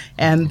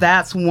 And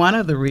that's one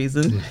of the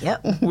reasons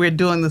we're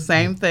doing the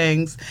same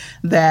things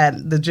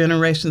that the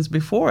generations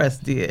before us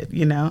did,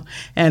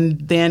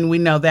 And then we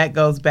know that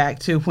goes back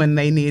to when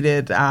they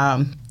needed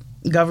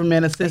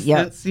government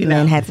assistance.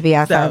 Men had to be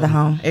outside of the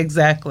home.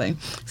 Exactly.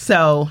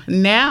 So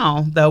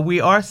now, though, we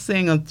are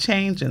seeing a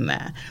change in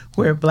that,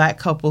 where Black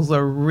couples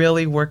are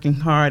really working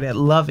hard at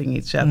loving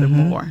each other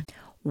more.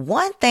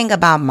 One thing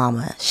about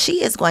Mama,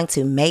 she is going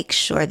to make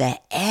sure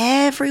that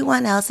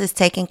everyone else is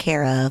taken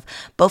care of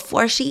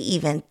before she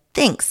even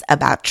thinks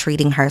about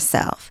treating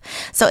herself.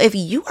 So if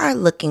you are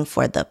looking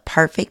for the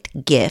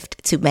perfect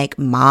gift to make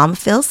mom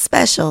feel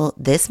special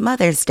this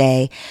Mother's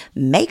Day,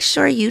 make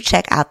sure you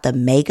check out the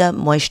Mega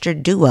Moisture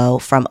Duo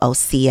from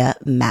Osea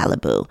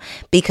Malibu,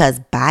 because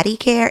body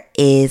care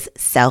is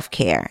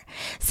self-care.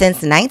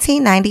 Since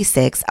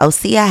 1996,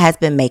 Osea has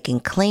been making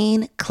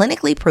clean,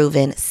 clinically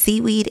proven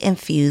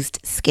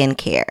seaweed-infused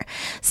skincare.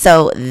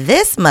 So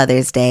this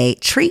Mother's Day,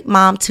 treat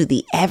mom to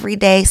the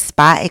everyday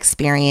spa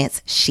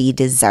experience she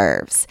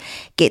deserves.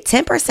 Get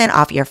 10%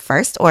 off your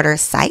first order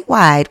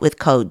site-wide with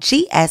code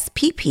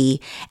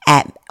GSPP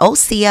at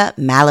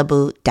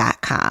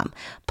OseaMalibu.com.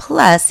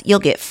 Plus, you'll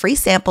get free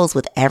samples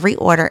with every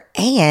order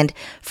and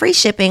free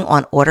shipping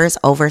on orders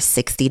over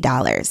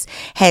 $60.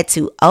 Head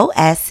to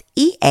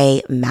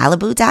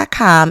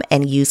OSEAMalibu.com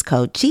and use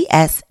code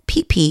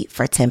GSPP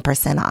for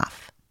 10%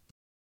 off.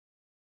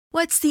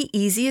 What's the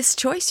easiest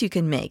choice you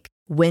can make?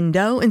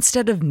 Window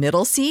instead of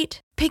middle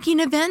seat?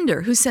 Picking a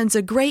vendor who sends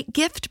a great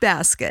gift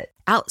basket?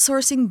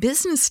 Outsourcing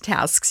business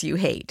tasks you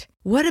hate?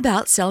 What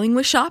about selling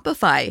with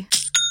Shopify?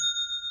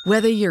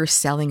 Whether you're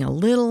selling a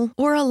little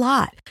or a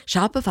lot,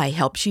 Shopify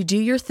helps you do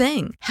your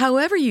thing,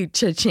 however you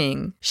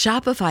cha-ching.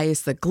 Shopify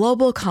is the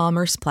global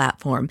commerce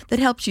platform that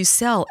helps you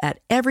sell at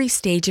every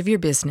stage of your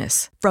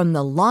business. From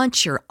the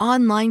launch your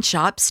online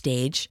shop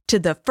stage to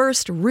the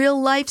first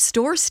real-life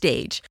store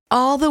stage,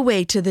 all the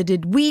way to the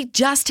did we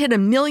just hit a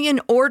million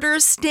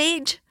orders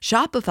stage?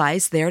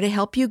 Shopify's there to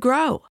help you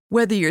grow.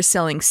 Whether you're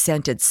selling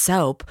scented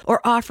soap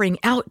or offering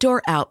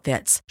outdoor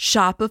outfits,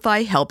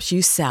 Shopify helps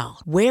you sell.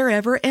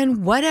 Wherever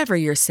and whatever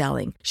you're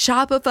selling,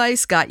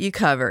 Shopify's got you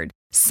covered.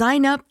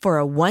 Sign up for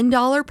a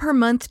 $1 per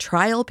month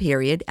trial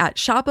period at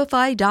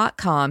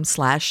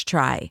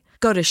shopify.com/try.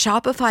 Go to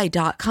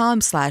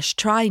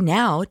shopify.com/try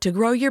now to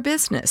grow your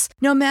business,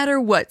 no matter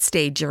what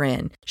stage you're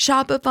in.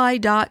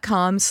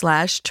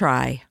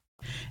 Shopify.com/try.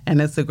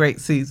 And it's a great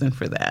season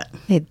for that.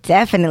 It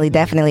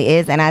definitely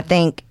is. And I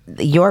think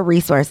your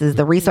resources,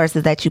 the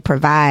resources that you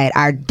provide,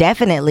 are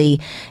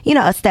definitely,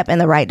 a step in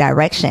the right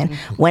direction.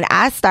 When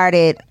I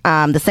started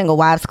the Single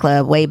Wives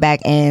Club way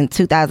back in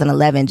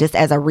 2011, just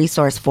as a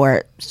resource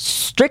for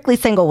strictly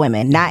single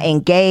women, not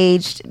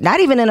engaged, not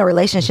even in a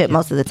relationship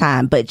most of the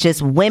time, but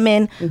just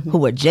women who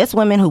were just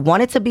women who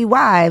wanted to be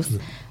wives,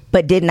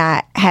 but did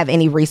not have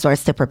any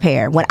resource to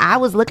prepare. When I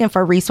was looking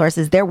for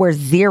resources, there were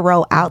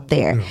zero out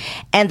there. Yeah.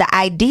 And the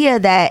idea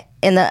that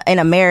in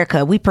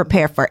America, we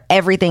prepare for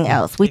everything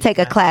else. We take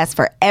a class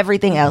for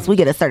everything else. We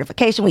get a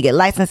certification, we get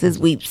licenses,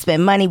 we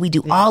spend money, we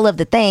do all of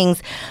the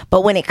things.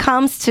 But when it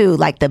comes to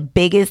like the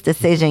biggest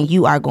decision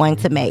you are going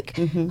to make,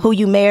 who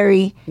you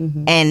marry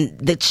and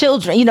the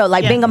children,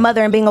 being a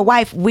mother and being a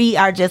wife, we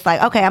are just like,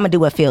 okay, I'm gonna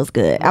do what feels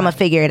good. I'm gonna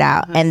figure it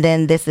out. And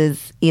then this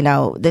is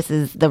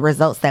the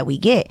results that we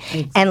get.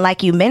 And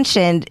like you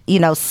mentioned,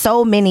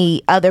 so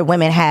many other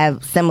women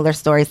have similar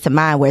stories to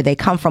mine where they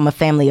come from a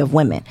family of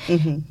women.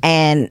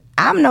 And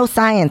I'm no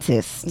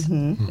scientist,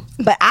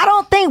 but I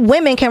don't think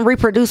women can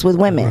reproduce with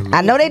women.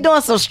 I know they're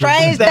doing some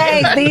strange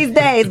things these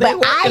days, but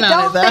I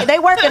don't think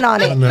they're working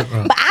on it.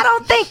 But I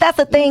don't think that's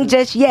a thing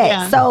just yet.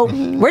 Yeah. So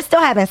we're still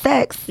having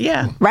sex.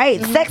 Yeah.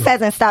 Right? Sex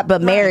hasn't stopped,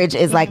 but marriage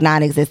is like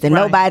non-existent.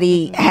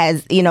 Nobody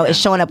has, is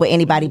showing up with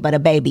anybody but a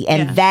baby.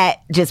 And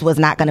that just was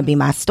not going to be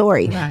my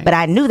story. Right. But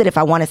I knew that if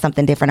I wanted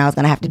something different, I was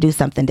going to have to do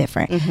something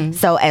different.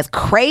 So as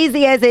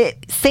crazy as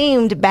it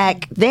seemed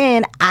back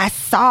then, I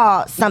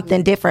saw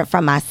something different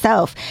from myself.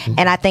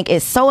 And I think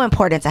it's so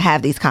important to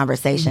have these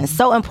conversations,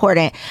 so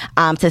important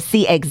to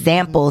see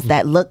examples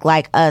that look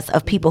like us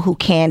of people who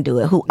can do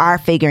it, who are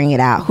figuring it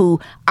out,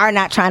 who are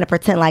not trying to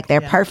pretend like they're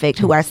perfect,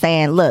 who are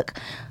saying, look,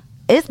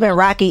 it's been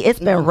rocky, it's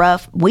been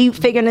rough, we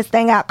figuring this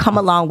thing out, come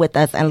along with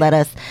us and let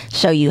us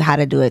show you how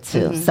to do it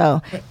too. So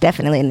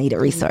definitely a needed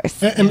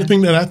resource. And the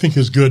thing that I think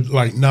is good,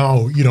 like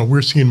now,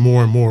 we're seeing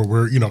more and more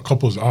where,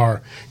 couples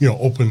are,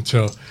 open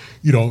to,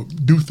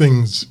 do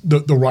things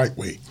the right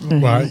way,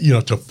 right?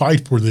 To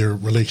fight for their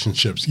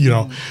relationships.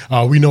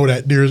 We know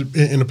that there's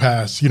in the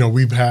past,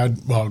 we've had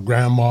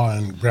grandma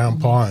and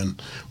grandpa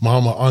and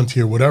mama,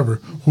 auntie, or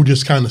whatever, who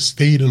just kind of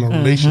stayed in a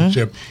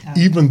relationship,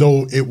 even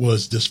though it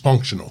was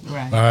dysfunctional,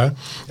 right?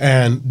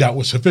 And that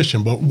was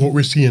sufficient. But what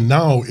we're seeing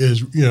now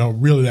is,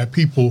 really that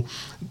people.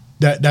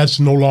 That's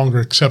no longer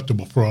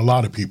acceptable for a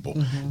lot of people.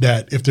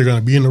 That if they're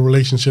going to be in a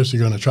relationship, they're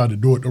going to try to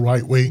do it the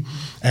right way.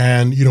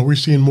 And, we're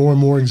seeing more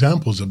and more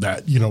examples of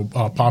that,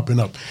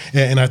 popping up.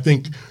 And I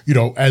think,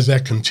 as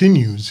that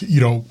continues,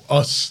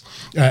 us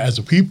as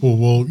a people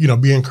will,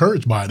 be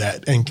encouraged by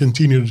that and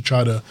continue to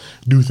try to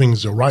do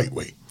things the right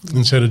way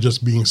instead of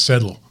just being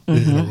settled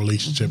in a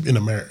relationship, in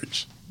a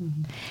marriage.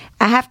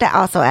 I have to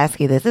also ask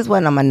you this. This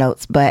wasn't on my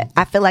notes, but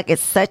I feel like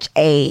it's such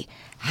a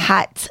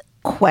hot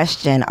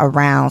question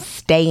around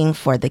staying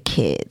for the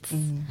kids.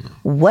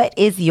 What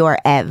is your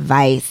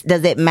advice?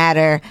 Does it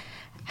matter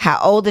how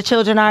old the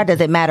children are?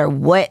 Does it matter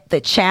what the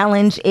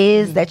challenge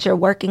is that you're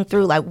working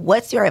through? Like,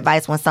 what's your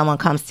advice when someone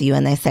comes to you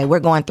and they say,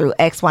 we're going through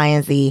X, Y,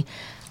 and Z,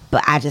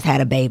 but I just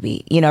had a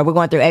baby. We're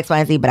going through X, Y,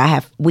 and Z,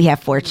 but we have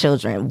 4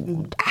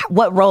 children.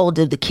 What role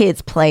do the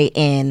kids play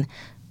in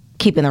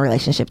keeping the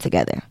relationship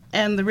together?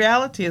 And the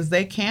reality is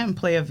they can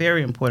play a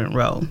very important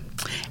role.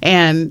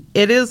 And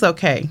it is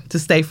okay to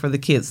stay for the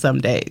kids some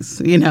days.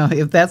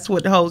 If that's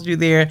what holds you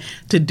there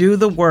to do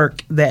the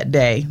work that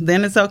day,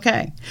 then it's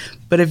okay.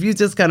 But if you're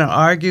just going to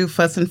argue,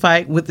 fuss, and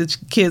fight with the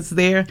kids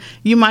there,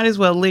 you might as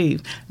well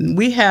leave.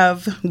 We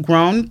have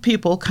grown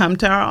people come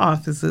to our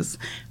offices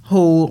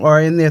who are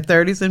in their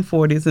 30s and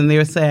 40s, and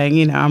they're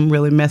saying, I'm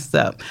really messed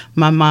up.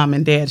 My mom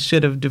and dad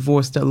should have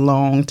divorced a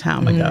long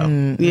time ago,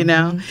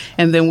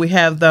 And then we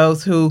have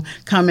those who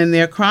come in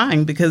there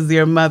crying because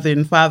their mother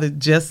and father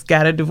just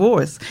got a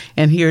divorce,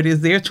 and here it is,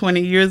 they're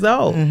 20 years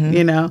old,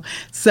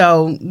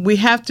 So we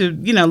have to,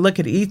 look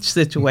at each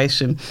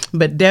situation,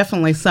 but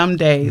definitely some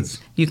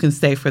days you can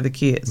stay for the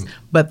kids,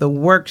 but the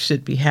work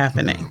should be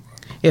happening.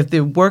 If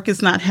the work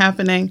is not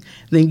happening,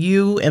 then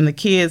you and the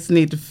kids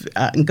need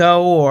to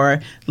go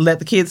or let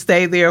the kids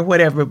stay there or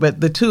whatever.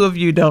 But the two of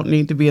you don't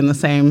need to be in the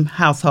same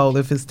household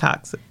if it's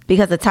toxic.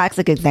 Because a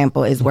toxic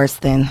example is worse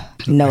than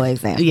no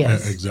example.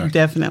 Yes, exactly.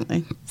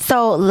 Definitely.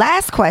 So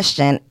last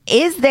question,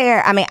 is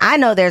there, I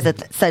know there's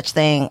such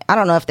thing, I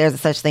don't know if there's a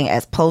such thing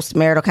as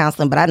post-marital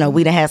counseling, but I know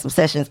we done had some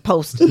sessions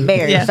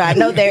post-marriage. So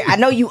I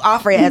know you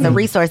offer it as a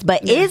resource,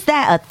 but is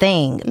that a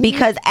thing?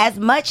 Because as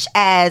much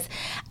as,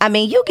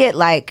 you get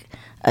like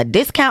a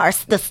discount, or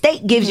the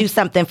state gives you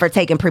something for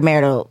taking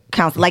premarital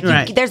counseling.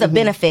 Like there's a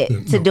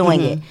benefit to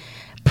doing it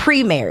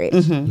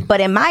pre-marriage. But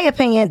in my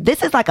opinion,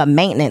 this is like a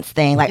maintenance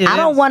thing. Like I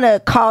don't want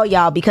to call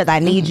y'all because I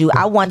need you.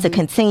 I want to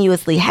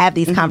continuously have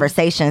these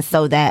conversations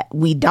so that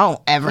we don't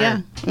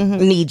ever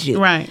need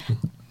you. Right.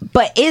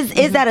 But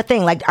is that a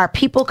thing? Like, are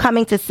people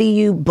coming to see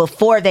you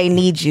before they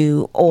need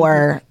you,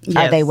 or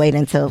are they waiting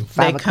until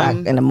 5 o'clock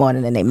in the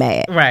morning and they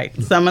mad? Right.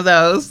 Some of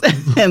those.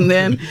 And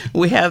then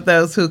we have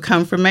those who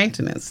come for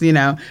maintenance. You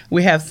know,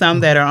 we have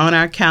some that are on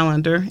our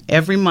calendar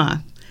every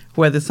month,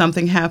 whether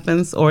something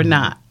happens or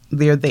not.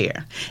 They're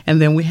there.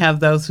 And then we have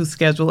those who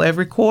schedule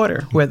every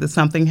quarter, whether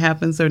something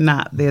happens or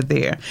not, they're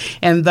there.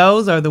 And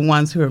those are the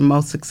ones who are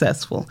most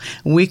successful.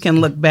 We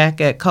can look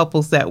back at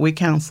couples that we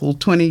counseled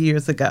 20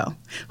 years ago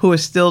who are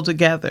still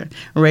together,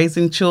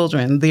 raising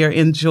children. They're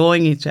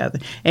enjoying each other.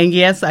 And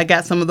yes, I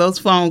got some of those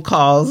phone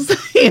calls,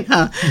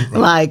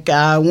 like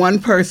one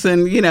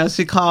person,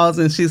 she calls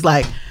and she's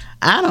like,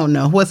 I don't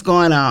know what's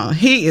going on.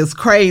 He is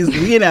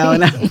crazy,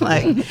 and I'm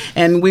like,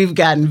 and we've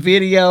gotten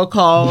video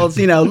calls,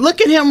 look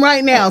at him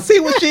right now.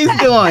 See what she's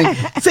doing.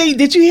 See,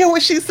 did you hear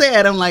what she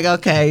said? I'm like,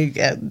 okay,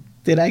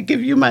 did I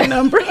give you my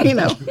number,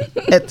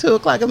 at 2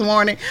 o'clock in the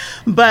morning?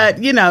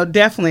 But,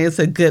 definitely it's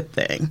a good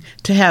thing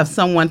to have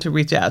someone to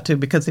reach out to,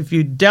 because if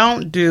you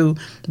don't do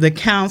the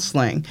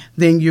counseling,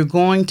 then you're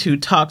going to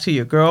talk to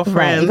your girlfriend.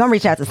 Right, you're going to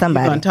reach out to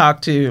somebody. You're going to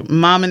talk to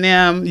mom and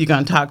them. You're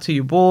going to talk to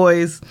your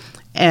boys.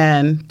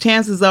 And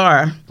chances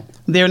are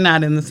they're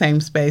not in the same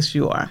space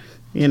you are,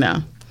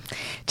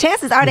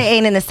 Chances are they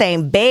ain't in the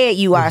same bed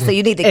you are, so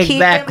you need to keep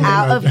them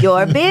out of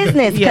your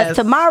business. Because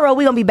tomorrow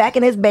we're going to be back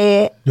in this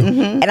bed,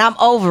 and I'm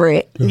over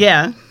it.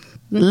 Yeah.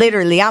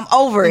 Literally, I'm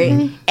over it.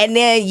 And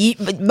then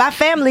my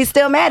family's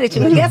still mad at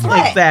you. And guess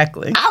what?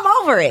 Exactly. I'm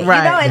over it.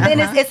 Right. And then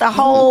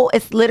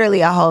it's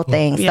literally a whole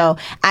thing. So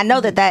I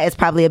know that is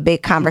probably a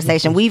big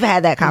conversation. We've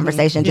had that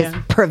conversation, just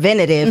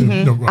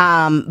preventative.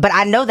 But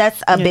I know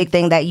that's a big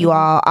thing that you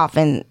all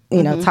often,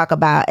 talk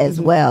about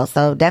as well.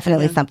 So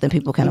definitely something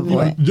people can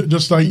avoid.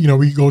 Just like,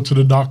 we go to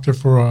the doctor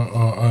for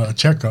a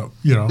checkup,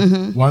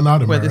 why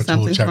not a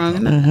marital checkup?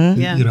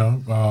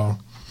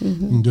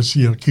 And just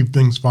keep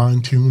things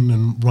fine-tuned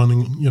and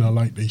running,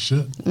 like they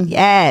should.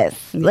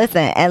 Yes.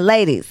 Listen, and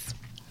ladies,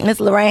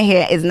 Miss Lorraine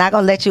here is not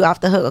going to let you off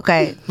the hook,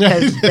 okay?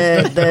 Because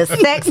the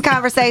sex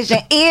conversation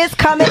is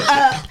coming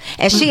up,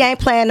 and she ain't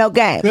playing no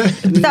game.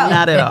 So,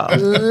 not at all.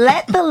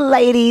 Let the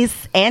ladies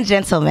and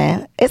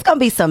gentlemen, it's going to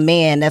be some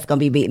men that's going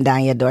to be beating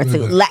down your door,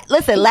 too.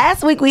 Listen,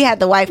 last week we had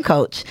the wife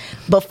coach.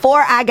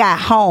 Before I got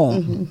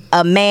home,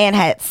 a man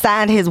had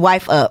signed his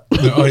wife up for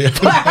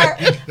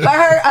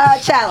her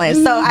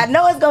challenge. So I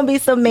know it's going to be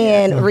some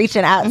men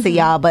reaching out to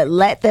y'all, but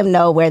let them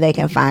know where they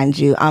can find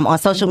you on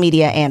social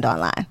media and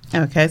online.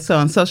 Okay, so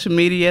on social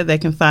media, they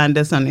can find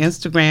us on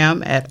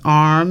Instagram at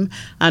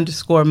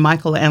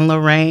 @arm_Michael and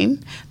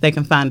Lorraine. They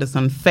can find us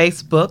on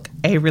Facebook,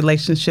 A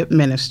Relationship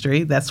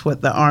Ministry. That's what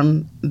the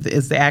ARM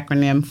is, the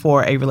acronym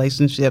for A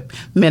Relationship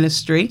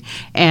Ministry.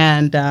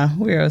 And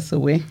where else are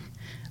we?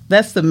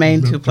 That's the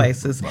main two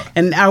places.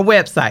 And our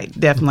website,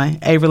 definitely,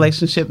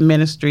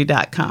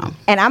 arelationshipministry.com.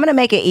 And I'm going to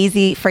make it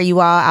easy for you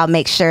all. I'll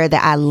make sure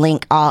that I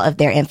link all of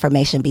their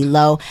information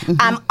below.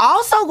 I'm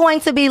also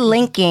going to be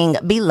linking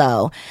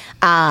below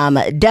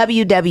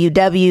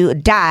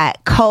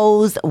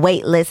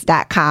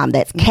www.koeswaitlist.com.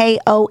 That's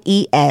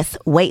KOES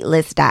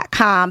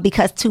waitlist.com,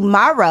 because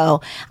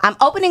tomorrow I'm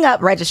opening up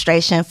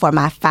registration for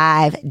my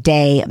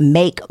 5-day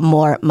Make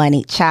More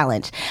Money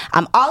Challenge.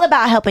 I'm all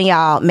about helping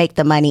y'all make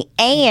the money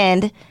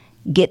and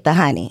get the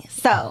honey.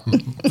 So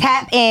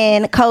tap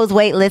in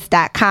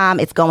koeswaitlist.com.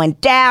 It's going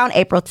down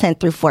April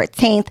 10th through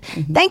 14th.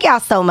 Thank y'all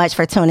so much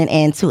for tuning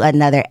in to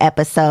another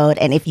episode.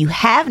 And if you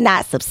have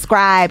not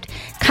subscribed,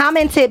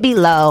 commented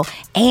below,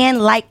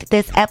 and liked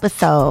this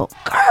episode,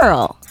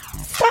 girl,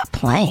 stop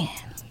playing.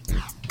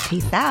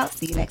 Peace out.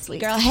 See you next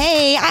week. Girl,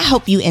 hey, I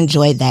hope you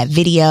enjoyed that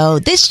video.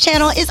 This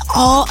channel is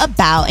all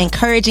about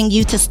encouraging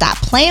you to stop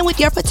playing with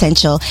your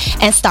potential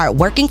and start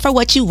working for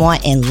what you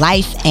want in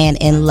life and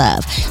in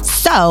love.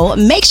 So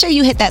make sure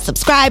you hit that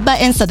subscribe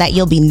button so that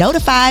you'll be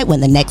notified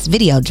when the next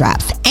video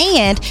drops.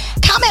 And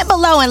comment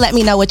below and let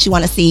me know what you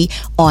want to see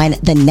on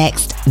the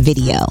next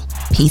video.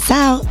 Peace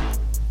out.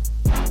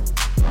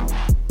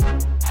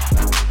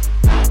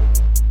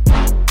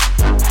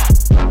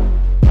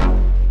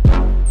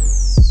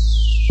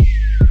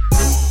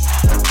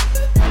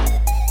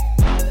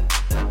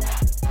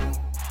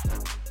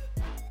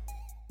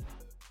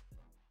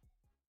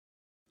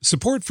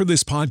 Support for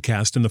this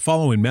podcast and the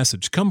following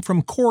message come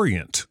from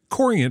Corient.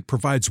 Corient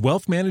provides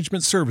wealth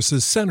management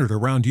services centered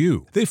around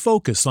you. They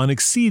focus on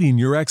exceeding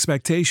your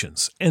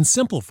expectations and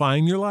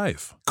simplifying your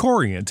life.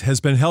 Corient has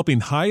been helping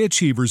high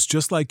achievers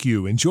just like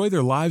you enjoy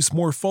their lives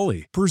more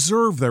fully,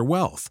 preserve their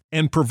wealth,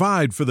 and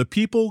provide for the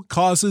people,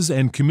 causes,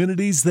 and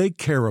communities they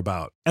care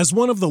about. As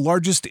one of the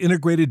largest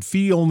integrated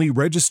fee-only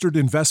registered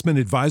investment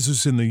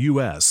advisors in the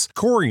U.S.,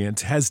 Corient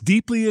has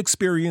deeply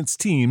experienced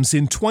teams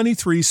in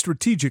 23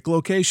 strategic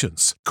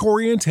locations.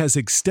 Corient has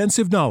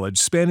extensive knowledge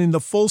spanning the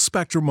full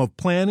spectrum of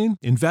planning,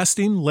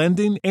 investing,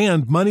 lending,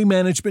 and money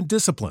management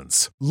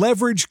disciplines.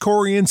 Leverage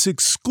Corient's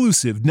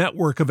exclusive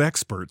network of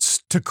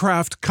experts to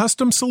craft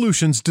custom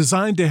solutions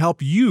designed to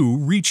help you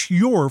reach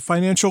your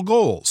financial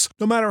goals,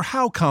 no matter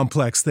how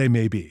complex they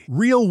may be.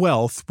 Real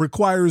wealth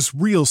requires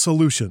real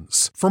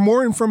solutions. For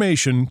more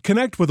information,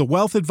 connect with a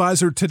wealth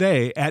advisor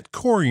today at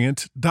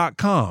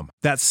Corient.com.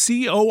 That's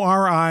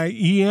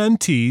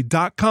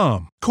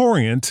Corient.com.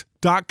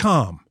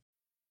 Corient.com.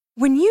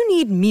 When you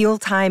need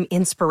mealtime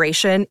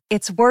inspiration,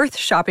 it's worth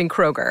shopping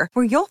Kroger,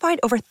 where you'll find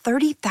over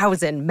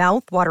 30,000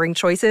 mouth-watering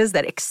choices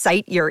that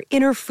excite your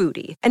inner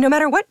foodie. And no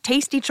matter what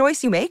tasty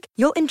choice you make,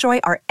 you'll enjoy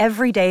our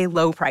everyday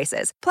low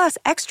prices, plus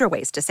extra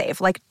ways to save,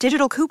 like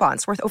digital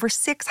coupons worth over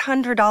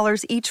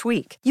 $600 each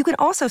week. You can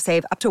also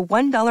save up to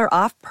 $1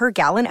 off per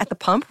gallon at the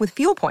pump with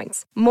fuel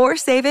points. More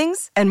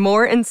savings and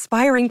more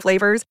inspiring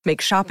flavors make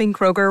shopping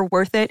Kroger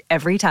worth it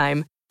every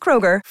time.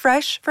 Kroger,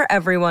 fresh for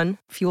everyone.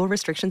 Fuel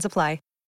restrictions apply.